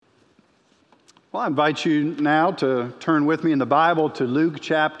Well, I invite you now to turn with me in the Bible to Luke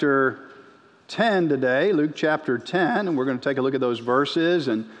chapter 10 today, Luke chapter 10, and we're going to take a look at those verses.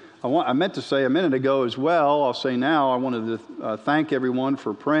 And I meant to say a minute ago as well, I'll say now, I wanted to thank everyone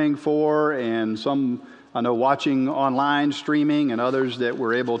for praying for, and some I know watching online streaming, and others that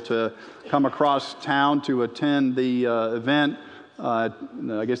were able to come across town to attend the event. I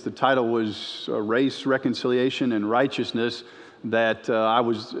guess the title was Race, Reconciliation, and Righteousness, that I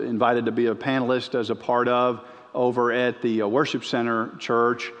was invited to be a panelist as a part of over at the Worship Center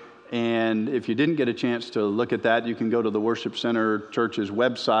Church. And if you didn't get a chance to look at that, you can go to the Worship Center Church's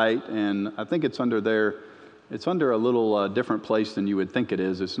website, and I think it's under there. It's under a little different place than you would think it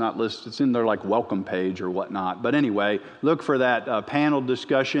is. It's not listed. It's in their like welcome page or whatnot. But anyway, look for that panel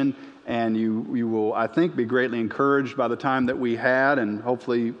discussion, and you will, I think, be greatly encouraged by the time that we had, and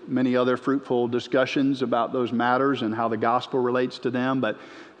hopefully many other fruitful discussions about those matters and how the gospel relates to them. But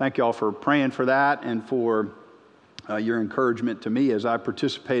thank you all for praying for that and for your encouragement to me as I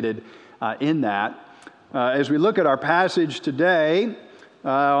participated in that. As we look at our passage today,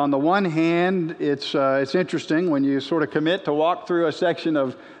 on the one hand, it's interesting when you sort of commit to walk through a section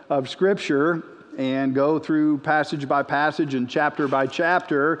of Scripture and go through passage by passage and chapter by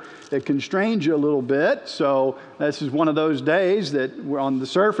chapter. It constrains you a little bit. So this is one of those days that on the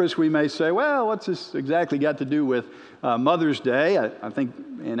surface we may say, well, what's this exactly got to do with Mother's Day? I think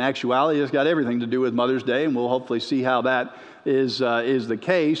in actuality it's got everything to do with Mother's Day, and we'll hopefully see how that is the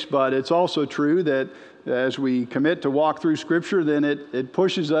case. But it's also true that as we commit to walk through Scripture, then it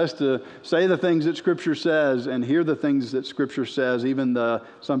pushes us to say the things that Scripture says and hear the things that Scripture says, even the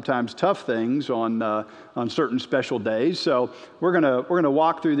sometimes tough things on certain special days. So we're gonna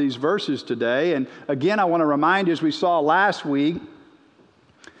walk through these verses today. And again, I want to remind you, as we saw last week,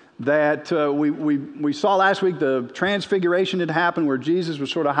 that we saw last week the transfiguration had happened where Jesus was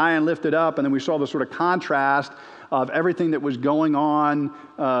sort of high and lifted up, and then we saw the sort of contrast of everything that was going on,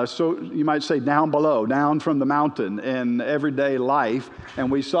 so you might say down below, down from the mountain in everyday life. And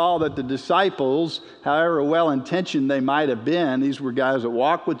we saw that the disciples, however well-intentioned they might have been, these were guys that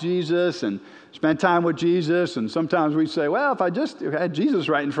walked with Jesus and spent time with Jesus. And sometimes we say, well, if I just had Jesus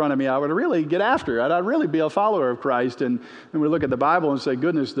right in front of me, I would really get after it. I'd really be a follower of Christ. And we look at the Bible and say,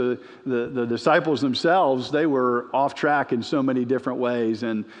 goodness, the disciples themselves, they were off track in so many different ways.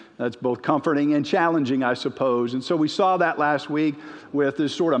 And that's both comforting and challenging, I suppose. And so we saw that last week with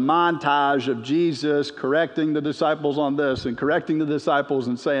this sort of montage of Jesus correcting the disciples on this and correcting the disciples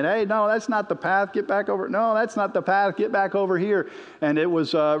and saying, hey, no, that's not the path, get back over. No, that's not the path, get back over here. And it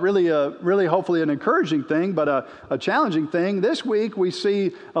was really hopefully an encouraging thing, but a challenging thing. This week we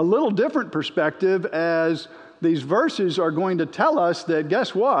see a little different perspective, as these verses are going to tell us that,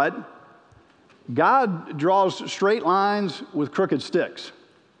 guess what? God draws straight lines with crooked sticks.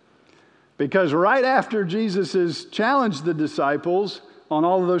 Because right after Jesus has challenged the disciples on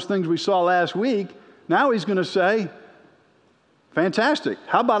all of those things we saw last week, now he's going to say, fantastic.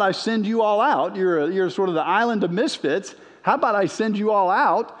 How about I send you all out? You're sort of the island of misfits. How about I send you all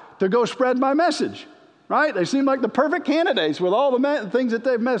out to go spread my message? Right? They seem like the perfect candidates with all the things that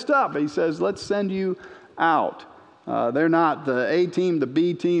they've messed up. He says, let's send you out. They're not the A team, the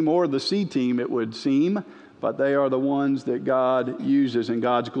B team, or the C team, it would seem. But they are the ones that God uses, and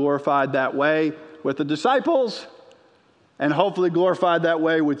God's glorified that way with the disciples, and hopefully glorified that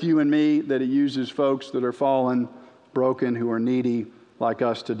way with you and me, that he uses folks that are fallen, broken, who are needy like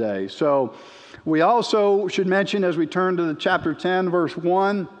us today. So we also should mention, as we turn to the chapter 10, verse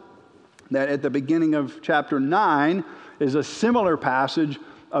 1, that at the beginning of chapter 9 is a similar passage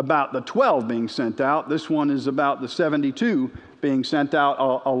about the 12 being sent out. This one is about the 72 being sent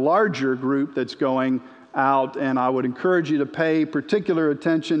out, a larger group that's going out, and I would encourage you to pay particular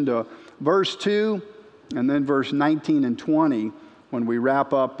attention to verse 2 and then verse 19 and 20 when we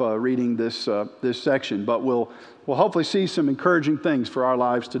wrap up reading this section. But we'll hopefully see some encouraging things for our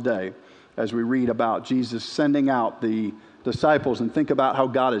lives today as we read about Jesus sending out the disciples and think about how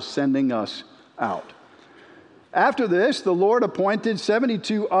God is sending us out. After this, the Lord appointed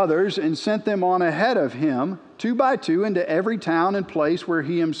 72 others and sent them on ahead of him, 2 by 2, into every town and place where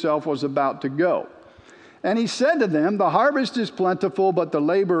he himself was about to go. And he said to them, the harvest is plentiful, but the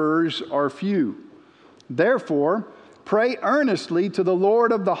laborers are few. Therefore, pray earnestly to the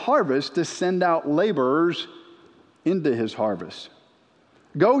Lord of the harvest to send out laborers into his harvest.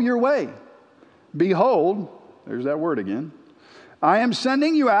 Go your way. Behold, there's that word again. I am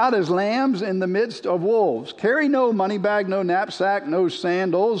sending you out as lambs in the midst of wolves. Carry no money bag, no knapsack, no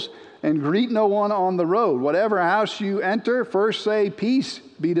sandals, and greet no one on the road. Whatever house you enter, first say, peace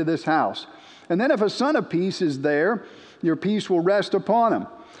be to this house. And then if a son of peace is there, your peace will rest upon him.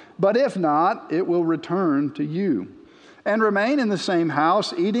 But if not, it will return to you. And remain in the same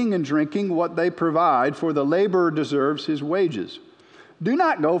house, eating and drinking what they provide, for the laborer deserves his wages. Do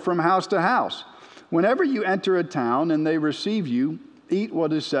not go from house to house. Whenever you enter a town and they receive you, eat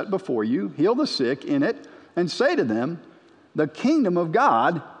what is set before you, heal the sick in it, and say to them, the kingdom of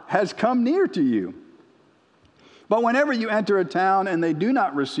God has come near to you. But whenever you enter a town and they do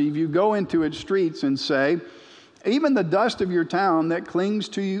not receive you, go into its streets and say, even the dust of your town that clings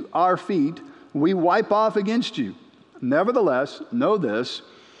to our feet, we wipe off against you. Nevertheless, know this,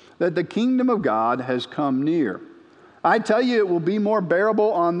 that the kingdom of God has come near. I tell you, it will be more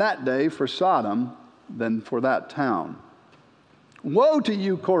bearable on that day for Sodom than for that town. Woe to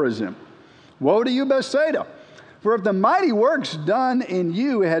you, Chorazin! Woe to you, Bethsaida! For if the mighty works done in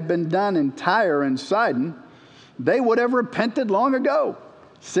you had been done in Tyre and Sidon, they would have repented long ago,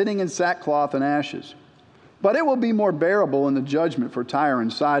 sitting in sackcloth and ashes. But it will be more bearable in the judgment for Tyre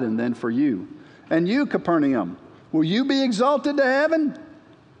and Sidon than for you. And you, Capernaum, will you be exalted to heaven?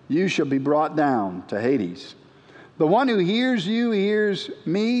 You shall be brought down to Hades. The one who hears you hears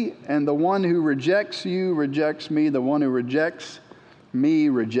me, and the one who rejects you rejects me. The one who rejects me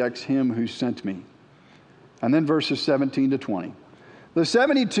rejects him who sent me. And then verses 17 to 20. The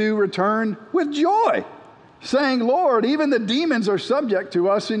 72 returned with joy, saying, Lord, even the demons are subject to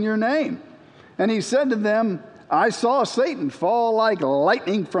us in your name. And he said to them, I saw Satan fall like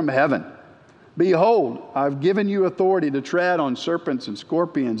lightning from heaven. Behold, I've given you authority to tread on serpents and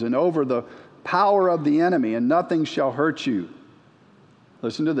scorpions and over the power of the enemy, and nothing shall hurt you.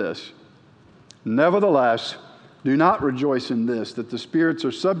 Listen to this. Nevertheless, do not rejoice in this, that the spirits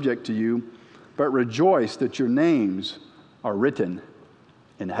are subject to you, but rejoice that your names are written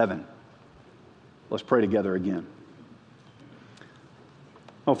in heaven. Let's pray together again.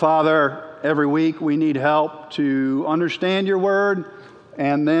 Oh, Father, every week we need help to understand your word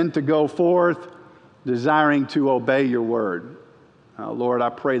and then to go forth desiring to obey your word. Lord, I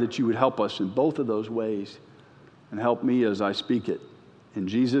pray that you would help us in both of those ways and help me as I speak it. In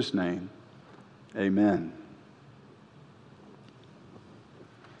Jesus' name, amen.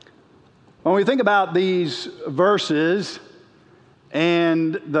 When we think about these verses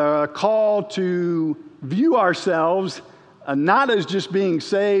and the call to view ourselves not as just being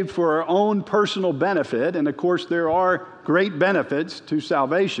saved for our own personal benefit, and of course there are great benefits to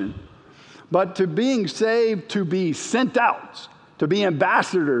salvation, but to being saved to be sent out, to be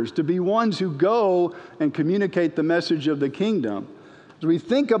ambassadors, to be ones who go and communicate the message of the kingdom. As we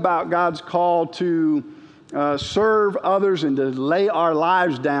think about God's call to serve others and to lay our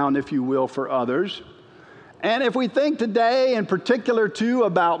lives down, if you will, for others. And if we think today in particular, too,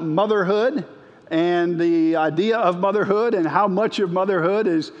 about motherhood and the idea of motherhood and how much of motherhood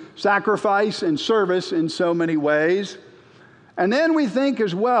is sacrifice and service in so many ways. And then we think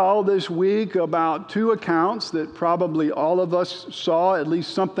as well this week about two accounts that probably all of us saw at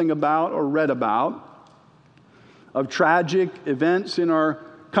least something about or read about of tragic events in our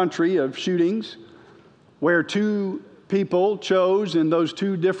country, of shootings, where two people chose in those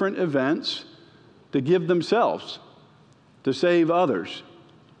two different events to give themselves to save others.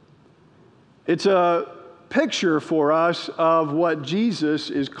 It's a picture for us of what Jesus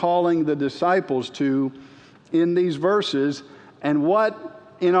is calling the disciples to in these verses, and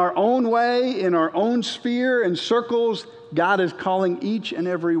what in our own way, in our own sphere and circles, God is calling each and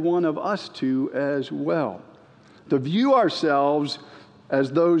every one of us to as well. To view ourselves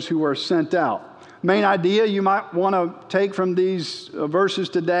as those who are sent out. Main idea you might want to take from these verses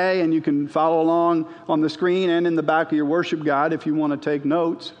today, and you can follow along on the screen and in the back of your worship guide if you want to take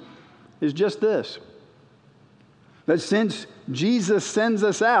notes, is just this. That since Jesus sends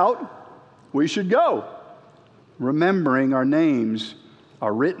us out, we should go, remembering our names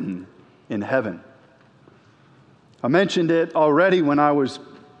are written in heaven. I mentioned it already when I was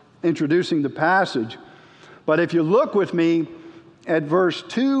introducing the passage, but if you look with me at verse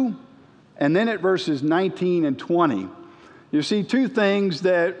 2 and then at verses 19 and 20, you see two things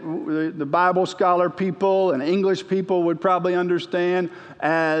that the Bible scholar people and English people would probably understand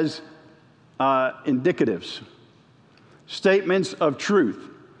as indicatives, statements of truth.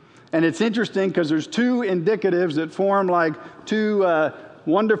 And it's interesting because there's two indicatives that form like two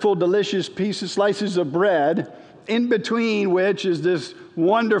wonderful, delicious slices of bread, in between which is this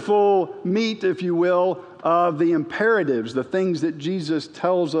wonderful meat, if you will, of the imperatives, the things that Jesus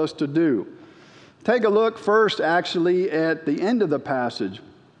tells us to do. Take a look first, actually, at the end of the passage,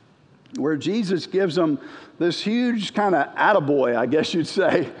 where Jesus gives them this huge kind of attaboy, I guess you'd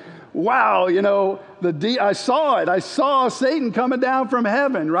say, wow, I saw it. I saw Satan coming down from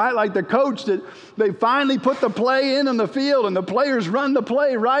heaven, right? Like the coach that they finally put the play in on the field and the players run the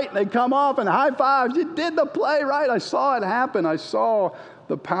play right and they come off and high fives. You did the play right. I saw it happen. I saw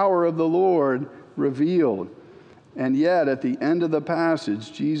the power of the Lord revealed. And yet at the end of the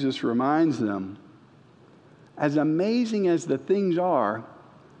passage, Jesus reminds them, as amazing as the things are,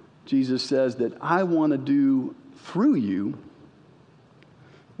 Jesus says that I want to do through you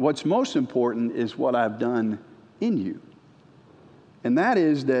what's most important is what I've done in you. And that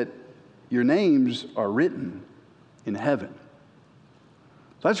is that your names are written in heaven.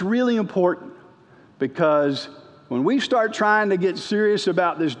 That's really important because when we start trying to get serious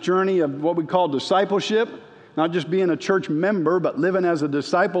about this journey of what we call discipleship, not just being a church member, but living as a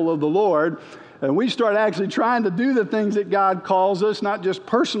disciple of the Lord, and we start actually trying to do the things that God calls us, not just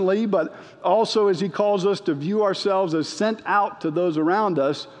personally, but also as He calls us to view ourselves as sent out to those around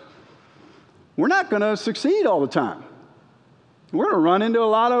us, we're not going to succeed all the time. We're going to run into a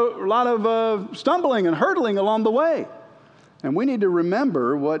lot of stumbling and hurdling along the way. And we need to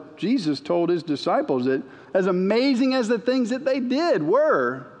remember what Jesus told His disciples, that as amazing as the things that they did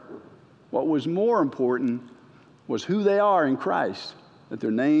were, what was more important was who they are in Christ, that their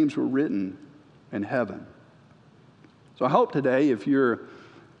names were written in heaven. So I hope today, if you're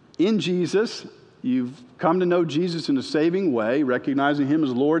in Jesus, you've come to know Jesus in a saving way, recognizing Him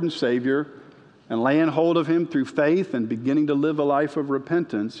as Lord and Savior, and laying hold of Him through faith and beginning to live a life of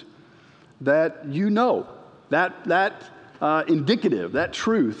repentance, that you know that indicative, that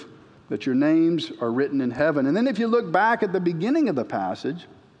truth, that your names are written in heaven. And then if you look back at the beginning of the passage,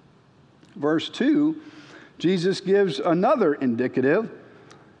 verse 2, Jesus gives another indicative,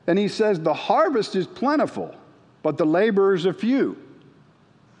 and He says, the harvest is plentiful, but the laborers are few.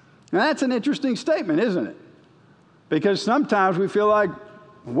 Now that's an interesting statement, isn't it? Because sometimes we feel like,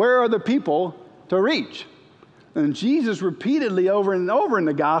 where are the people to reach? And Jesus repeatedly over and over in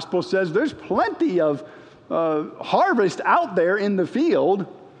the gospel says there's plenty of harvest out there in the field.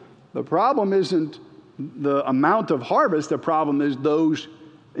 The problem isn't the amount of harvest. The problem is those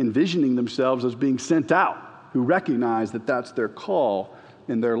envisioning themselves as being sent out, who recognize that that's their call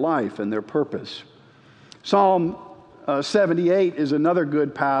in their life and their purpose. Psalm 78 is another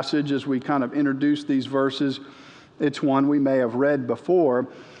good passage as we kind of introduce these verses. It's one we may have read before,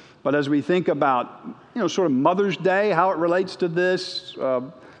 but as we think about, sort of Mother's Day, how it relates to this,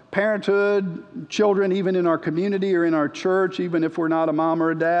 parenthood, children, even in our community or in our church, even if we're not a mom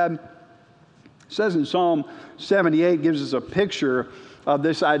or a dad, it says in Psalm 78, gives us a picture of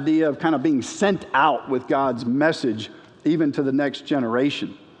this idea of kind of being sent out with God's message even to the next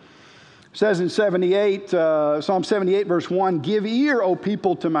generation. It says in Psalm 78, verse 1, give ear, O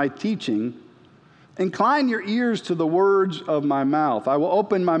people, to my teaching. Incline your ears to the words of my mouth. I will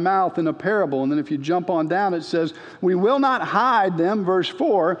open my mouth in a parable. And then if you jump on down, it says, we will not hide them, verse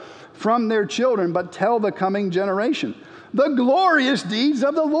 4, from their children, but tell the coming generation the glorious deeds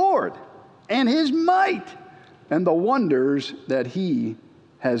of the Lord and His might and the wonders that He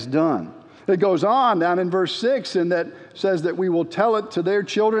has done. It goes on down in verse 6, and that says that we will tell it to their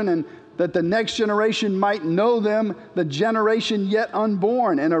children, and that the next generation might know them, the generation yet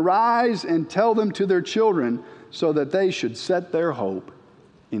unborn, and arise and tell them to their children, so that they should set their hope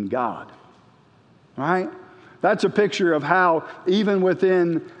in God. Right? That's a picture of how even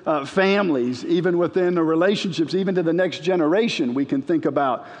within families, even within the relationships, even to the next generation, we can think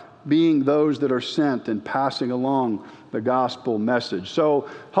about being those that are sent and passing along the gospel message. So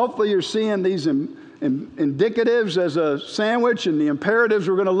hopefully you're seeing these indicatives as a sandwich, and the imperatives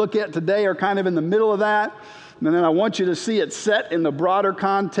we're going to look at today are kind of in the middle of that. And then I want you to see it set in the broader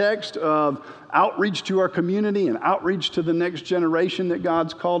context of outreach to our community and outreach to the next generation that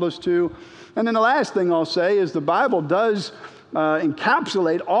God's called us to. And then the last thing I'll say is the Bible does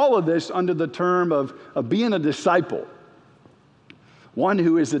encapsulate all of this under the term of being a disciple. One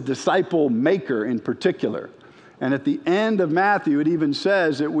who is a disciple maker in particular. And at the end of Matthew, it even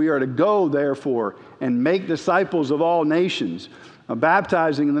says that we are to go, therefore, and make disciples of all nations,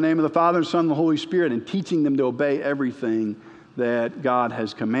 baptizing in the name of the Father, and Son, and the Holy Spirit, and teaching them to obey everything that God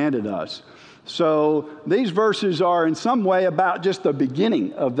has commanded us. So these verses are in some way about just the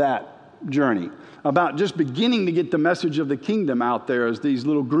beginning of that journey, about just beginning to get the message of the kingdom out there as these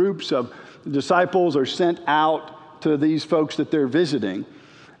little groups of disciples are sent out to these folks that they're visiting.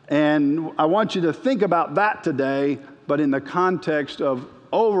 And I want you to think about that today, but in the context of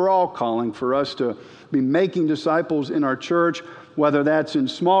overall calling for us to be making disciples in our church, whether that's in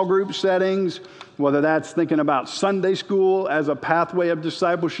small group settings, whether that's thinking about Sunday school as a pathway of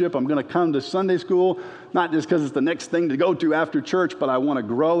discipleship. I'm going to come to Sunday school, not just because it's the next thing to go to after church, but I want to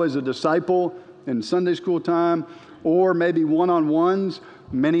grow as a disciple in Sunday school time, or maybe one-on-ones.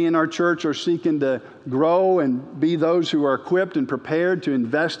 Many in our church are seeking to grow and be those who are equipped and prepared to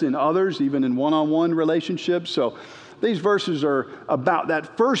invest in others, even in one-on-one relationships. So these verses are about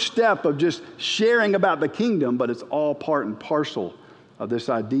that first step of just sharing about the kingdom, but it's all part and parcel of this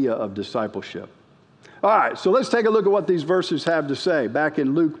idea of discipleship. All right, so let's take a look at what these verses have to say back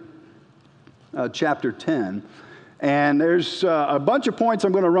in Luke chapter 10. And there's a bunch of points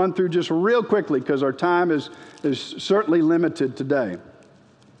I'm going to run through just real quickly because our time is certainly limited today.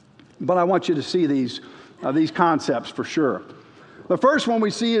 But I want you to see these concepts for sure. The first one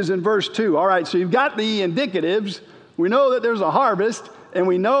we see is in verse 2. All right, so you've got the indicatives. We know that there's a harvest, and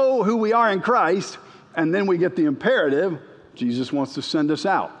we know who we are in Christ. And then we get the imperative. Jesus wants to send us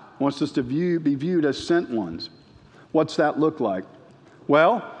out, wants us to be viewed as sent ones. What's that look like?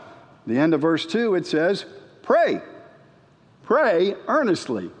 Well, the end of verse 2, it says, pray. Pray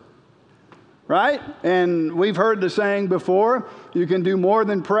earnestly. Right? And we've heard the saying before, you can do more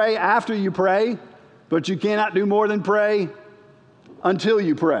than pray after you pray, but you cannot do more than pray until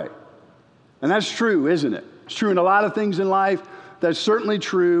you pray. And that's true, isn't it? It's true in a lot of things in life. That's certainly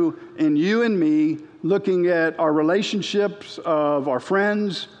true in you and me, looking at our relationships of our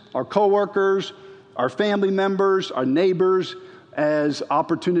friends, our coworkers, our family members, our neighbors, as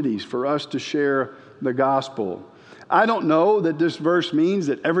opportunities for us to share the gospel. I don't know that this verse means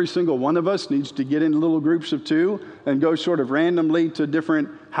that every single one of us needs to get into little groups of two and go sort of randomly to different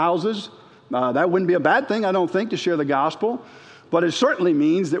houses. That wouldn't be a bad thing, I don't think, to share the gospel. But it certainly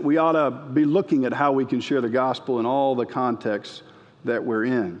means that we ought to be looking at how we can share the gospel in all the contexts that we're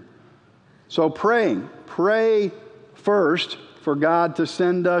in. So praying. Pray first for God to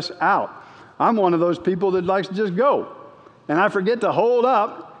send us out. I'm one of those people that likes to just go. And I forget to hold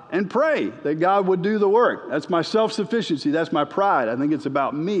up and pray that God would do the work. That's my self-sufficiency. That's my pride. I think it's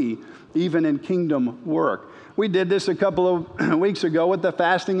about me, even in kingdom work. We did this a couple of weeks ago with the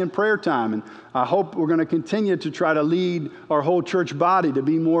fasting and prayer time, and I hope we're going to continue to try to lead our whole church body to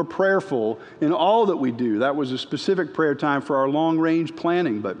be more prayerful in all that we do. That was a specific prayer time for our long-range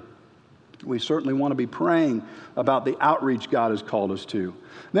planning, but we certainly want to be praying about the outreach God has called us to.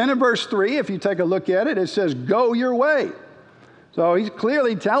 Then in verse 3, if you take a look at it, it says, go your way. So he's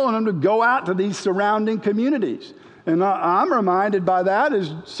clearly telling them to go out to these surrounding communities. And I'm reminded by that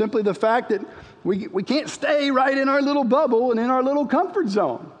is simply the fact that we can't stay right in our little bubble and in our little comfort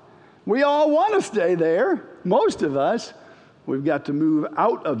zone. We all want to stay there, most of us. We've got to move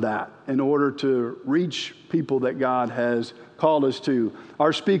out of that in order to reach people that God has called us to.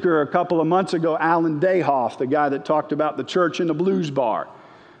 Our speaker a couple of months ago, Alan Dayhoff, the guy that talked about the church in the blues bar,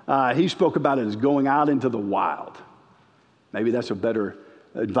 he spoke about it as going out into the wild. Maybe that's a better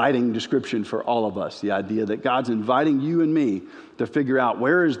inviting description for all of us, the idea that God's inviting you and me to figure out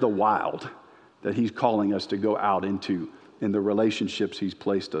where is the wild that he's calling us to go out into in the relationships he's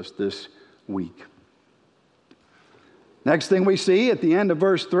placed us this week. Next thing we see at the end of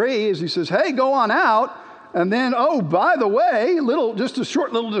verse 3 is he says, hey, go on out. And then, oh, by the way, just a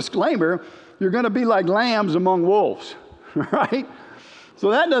short little disclaimer, you're going to be like lambs among wolves, right? So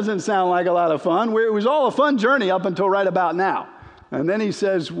that doesn't sound like a lot of fun. It was all a fun journey up until right about now. And then he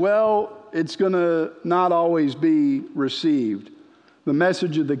says, well, it's going to not always be received. The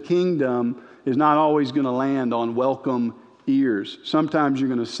message of the kingdom is not always going to land on welcome ears. Sometimes you're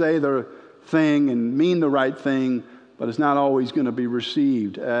going to say the thing and mean the right thing, but it's not always going to be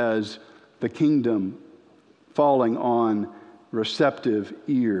received as the kingdom falling on receptive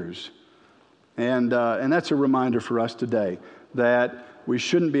ears. And that's a reminder for us today that we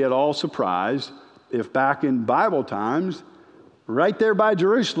shouldn't be at all surprised if back in Bible times, right there by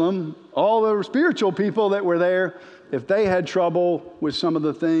Jerusalem, all the spiritual people that were there, if they had trouble with some of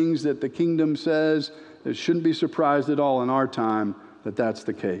the things that the kingdom says, it shouldn't be surprised at all in our time that that's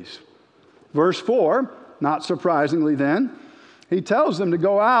the case. Verse 4, not surprisingly then, he tells them to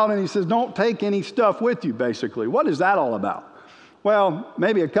go out and he says, don't take any stuff with you, basically. What is that all about? Well,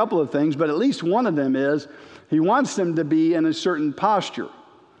 maybe a couple of things, but at least one of them is he wants them to be in a certain posture.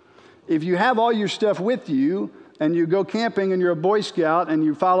 If you have all your stuff with you and you go camping and you're a Boy Scout and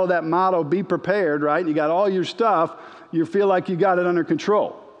you follow that motto, be prepared, right? You got all your stuff, you feel like you got it under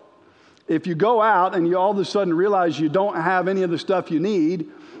control. If you go out and you all of a sudden realize you don't have any of the stuff you need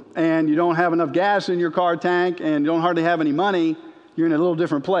and you don't have enough gas in your car tank and you don't hardly have any money, you're in a little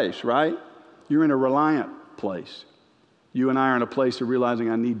different place, right? You're in a reliant place. You and I are in a place of realizing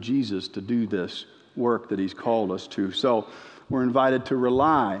I need Jesus to do this work that he's called us to. So we're invited to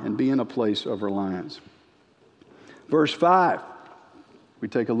rely and be in a place of reliance. Verse 5, we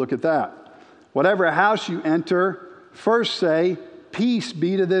take a look at that. Whatever house you enter, first say, peace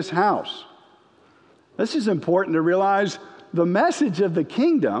be to this house. This is important to realize. The message of the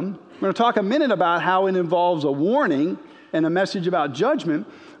kingdom, we're going to talk a minute about how it involves a warning and a message about judgment,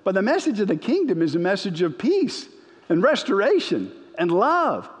 but the message of the kingdom is a message of peace and restoration and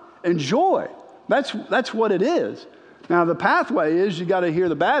love and joy. That's what it is. Now, the pathway is you got to hear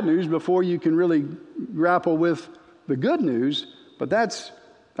the bad news before you can really grapple with the good news, but that's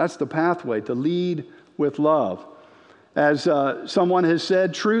the pathway, to lead with love. As someone has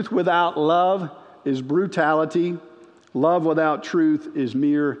said, truth without love is brutality. Love without truth is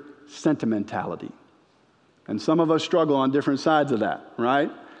mere sentimentality. And some of us struggle on different sides of that,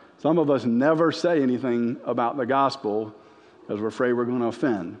 right? Some of us never say anything about the gospel because we're afraid we're going to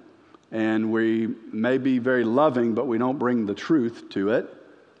offend. And we may be very loving, but we don't bring the truth to it.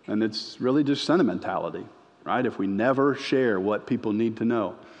 And it's really just sentimentality, right? If we never share what people need to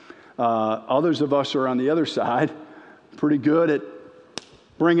know. Others of us are on the other side, pretty good at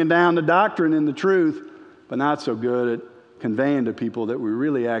bringing down the doctrine and the truth, but not so good at conveying to people that we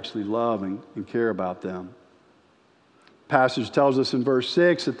really actually love and care about them. Passage tells us in verse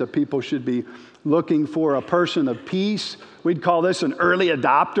 6 that the people should be looking for a person of peace. We'd call this an early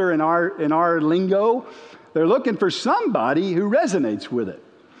adopter in our lingo. They're looking for somebody who resonates with it.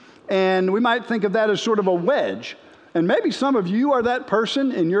 And we might think of that as sort of a wedge. And maybe some of you are that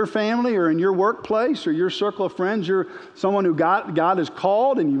person in your family or in your workplace or your circle of friends. You're someone who God has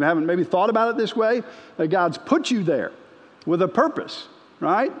called and you haven't maybe thought about it this way. That God's put you there with a purpose,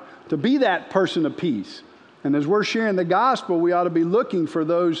 right? To be that person of peace. And as we're sharing the gospel, we ought to be looking for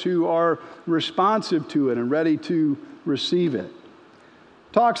those who are responsive to it and ready to receive it.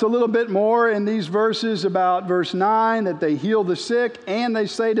 Talks a little bit more in these verses about verse 9, that they heal the sick and they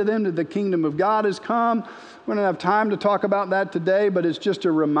say to them that the kingdom of God has come. We don't have time to talk about that today, but it's just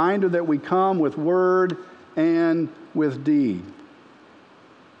a reminder that we come with word and with deed.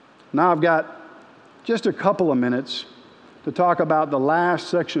 Now I've got just a couple of minutes to talk about the last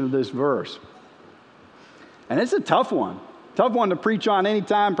section of this verse. And it's a tough one to preach on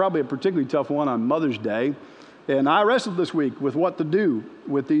anytime, probably a particularly tough one on Mother's Day. And I wrestled this week with what to do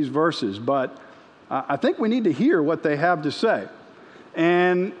with these verses, but I think we need to hear what they have to say.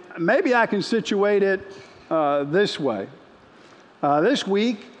 And maybe I can situate it this way. This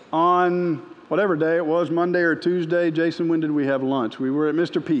week, on whatever day it was, Monday or Tuesday, Jason, when did we have lunch? We were at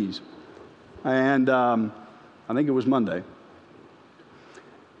Mr. P's. And I think it was Monday.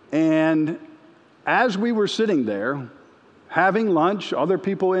 And as we were sitting there, having lunch, other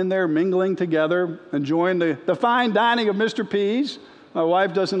people in there mingling together, enjoying the fine dining of Mr. P's. My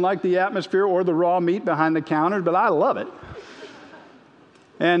wife doesn't like the atmosphere or the raw meat behind the counter, but I love it.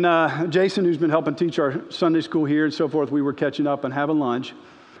 And Jason, who's been helping teach our Sunday school here and so forth, we were catching up and having lunch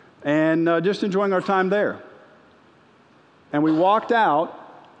and just enjoying our time there. And we walked out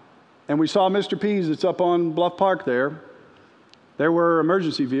and we saw Mr. P's that's up on Bluff Park there. There were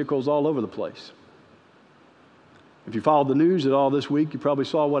emergency vehicles all over the place. If you followed the news at all this week, you probably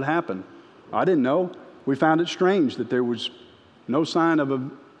saw what happened. I didn't know. We found it strange that there was no sign of a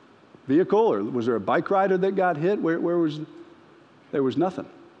vehicle, or was there a bike rider that got hit? There was nothing.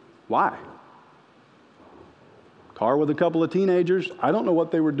 Why? Car with a couple of teenagers. I don't know what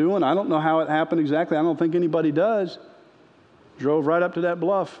they were doing. I don't know how it happened exactly. I don't think anybody does. Drove right up to that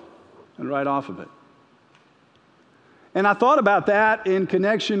bluff and right off of it. And I thought about that in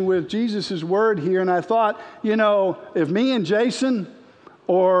connection with Jesus' word here, and I thought, if me and Jason,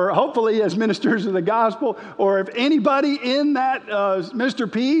 or hopefully as ministers of the gospel, or if anybody in that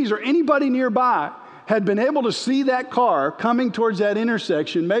Mr. P's or anybody nearby had been able to see that car coming towards that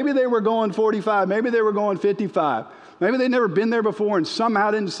intersection, maybe they were going 45, maybe they were going 55, maybe they'd never been there before and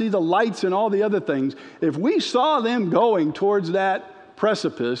somehow didn't see the lights and all the other things. If we saw them going towards that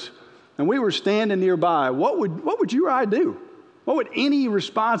precipice, and we were standing nearby, what would you or I do? What would any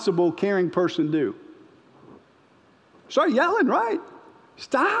responsible, caring person do? Start yelling, right?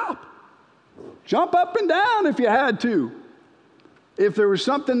 Stop. Jump up and down if you had to. If there was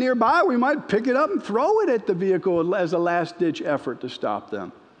something nearby, we might pick it up and throw it at the vehicle as a last-ditch effort to stop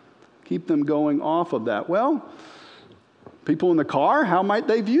them. Keep them going off of that. Well, people in the car, how might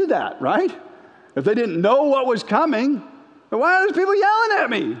they view that, right? If they didn't know what was coming, why are these people yelling at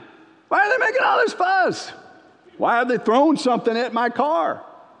me? Why are they making all this fuss? Why have they thrown something at my car?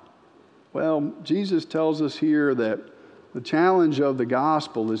 Well, Jesus tells us here that the challenge of the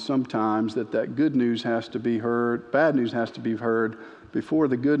gospel is sometimes that good news has to be heard, bad news has to be heard before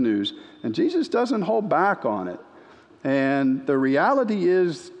the good news. And Jesus doesn't hold back on it. And the reality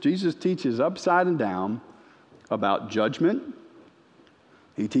is, Jesus teaches upside and down about judgment.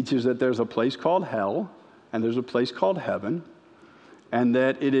 He teaches that there's a place called hell and there's a place called heaven, and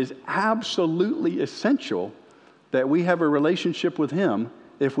that it is absolutely essential that we have a relationship with Him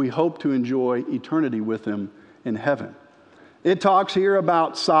if we hope to enjoy eternity with Him in heaven. It talks here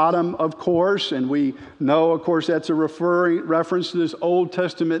about Sodom, of course, and we know, of course, that's a reference to this Old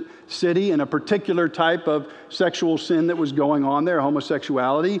Testament city and a particular type of sexual sin that was going on there,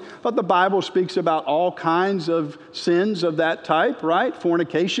 homosexuality. But the Bible speaks about all kinds of sins of that type, right?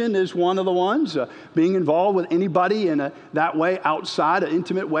 Fornication is one of the ones. Being involved with anybody in that way outside, an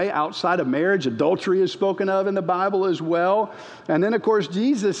intimate way outside of marriage. Adultery is spoken of in the Bible as well. And then, of course,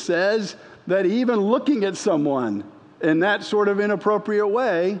 Jesus says that even looking at someone in that sort of inappropriate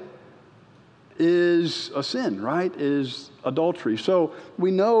way is a sin, right? Is adultery. So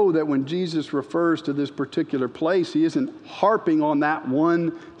we know that when Jesus refers to this particular place, He isn't harping on that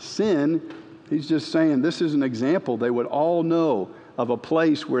one sin. He's just saying this is an example they would all know of a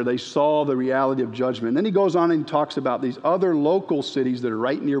place where they saw the reality of judgment. And then He goes on and talks about these other local cities that are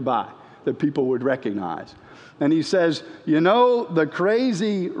right nearby that people would recognize. And He says, you know, the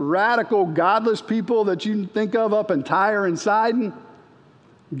crazy, radical, godless people that you think of up in Tyre and Sidon,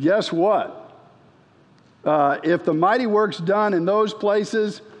 guess what? If the mighty works done in those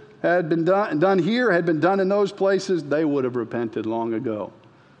places had been done here, had been done in those places, they would have repented long ago.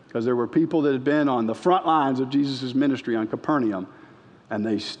 Because there were people that had been on the front lines of Jesus' ministry on Capernaum, and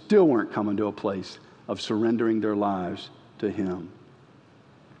they still weren't coming to a place of surrendering their lives to Him.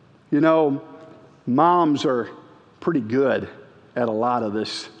 You know, moms are pretty good at a lot of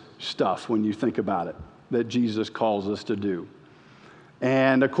this stuff when you think about it, that Jesus calls us to do.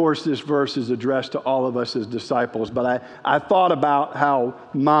 And of course, this verse is addressed to all of us as disciples, but I thought about how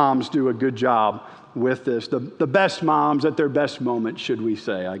moms do a good job with this. The best moms at their best moment, should we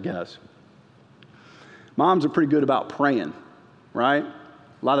say, I guess. Moms are pretty good about praying, right?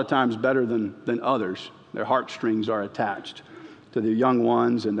 A lot of times better than others. Their heartstrings are attached to their young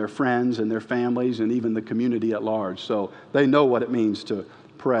ones and their friends and their families and even the community at large. So they know what it means to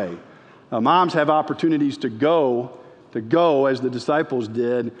pray. Moms have opportunities to go as the disciples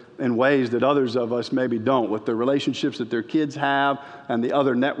did in ways that others of us maybe don't, with the relationships that their kids have and the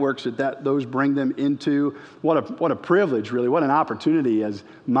other networks that those bring them into. What a privilege, really. What an opportunity as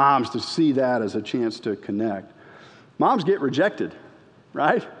moms to see that as a chance to connect. Moms get rejected,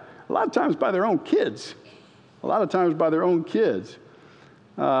 right? A lot of times by their own kids.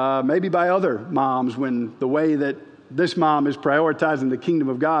 Maybe by other moms, when the way that this mom is prioritizing the kingdom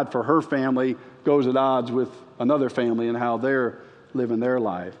of God for her family goes at odds with another family and how they're living their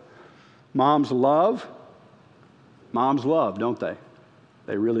life. Moms love, don't they?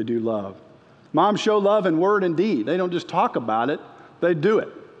 They really do love. Moms show love in word and deed. They don't just talk about it, they do it.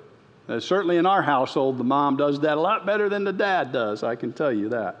 Certainly in our household, the mom does that a lot better than the dad does, I can tell you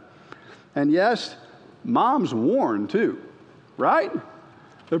that. And yes, moms warn too, right?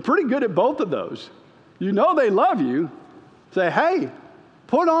 They're pretty good at both of those. You know they love you. Say, hey,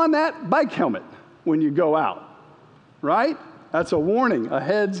 put on that bike helmet when you go out, right? That's a warning, a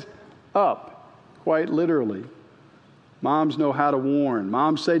heads up, quite literally. Moms know how to warn.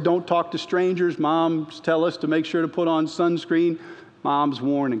 Moms say don't talk to strangers. Moms tell us to make sure to put on sunscreen. Moms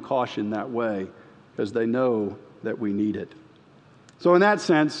warn and caution that way because they know that we need it. So in that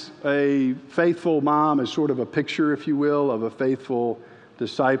sense, a faithful mom is sort of a picture, if you will, of a faithful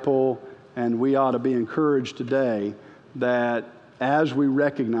disciple. And we ought to be encouraged today that as we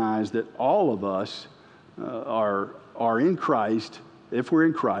recognize that all of us are in Christ, if we're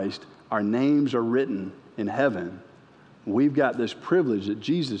in Christ, our names are written in heaven. We've got this privilege that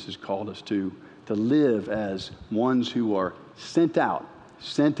Jesus has called us to live as ones who are sent out,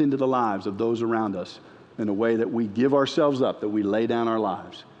 sent into the lives of those around us in a way that we give ourselves up, that we lay down our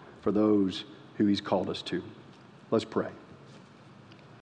lives for those who He's called us to. Let's pray.